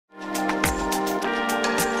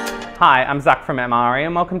Hi, I'm Zach from MRE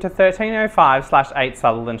and welcome to 1305/8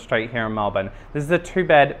 Sutherland Street here in Melbourne. This is a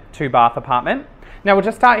 2-bed, 2-bath apartment. Now we'll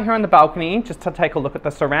just start here on the balcony just to take a look at the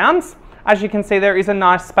surrounds. As you can see, there is a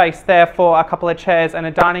nice space there for a couple of chairs and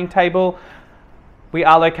a dining table. We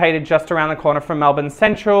are located just around the corner from Melbourne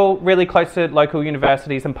Central, really close to local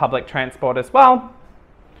universities and public transport as well.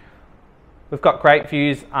 We've got great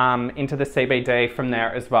views into the CBD from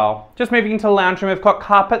there as well. Just moving into the lounge room, we've got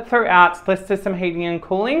carpet throughout, split system heating and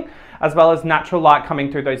cooling, as well as natural light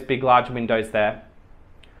coming through those big large windows there.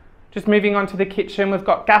 Just moving on to the kitchen, we've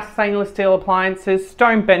got gas stainless steel appliances,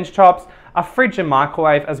 stone bench tops, a fridge and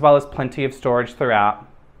microwave, as well as plenty of storage throughout.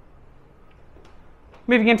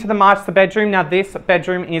 Moving into the master bedroom, now this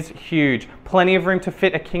bedroom is huge. Plenty of room to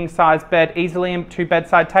fit a king size bed easily and 2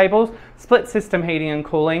 bedside tables, split system heating and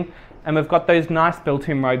cooling, and we've got those nice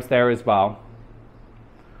built-in robes there as well.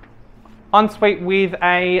 Ensuite with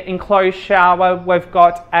a enclosed shower, we've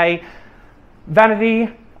got a vanity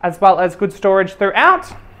as well as good storage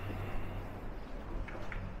throughout.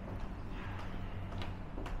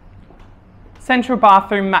 Central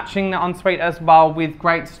bathroom matching the ensuite as well with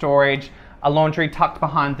great storage, a laundry tucked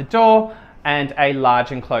behind the door and a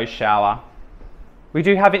large enclosed shower. We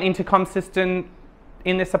do have an intercom system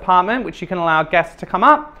in this apartment which you can allow guests to come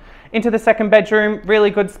up. Into the second bedroom, really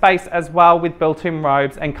good space as well with built-in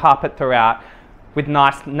robes and carpet throughout with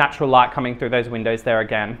nice natural light coming through those windows there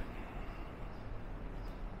again.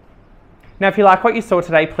 Now if you like what you saw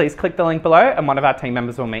today, please click the link below and one of our team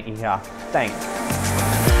members will meet you here. Thanks.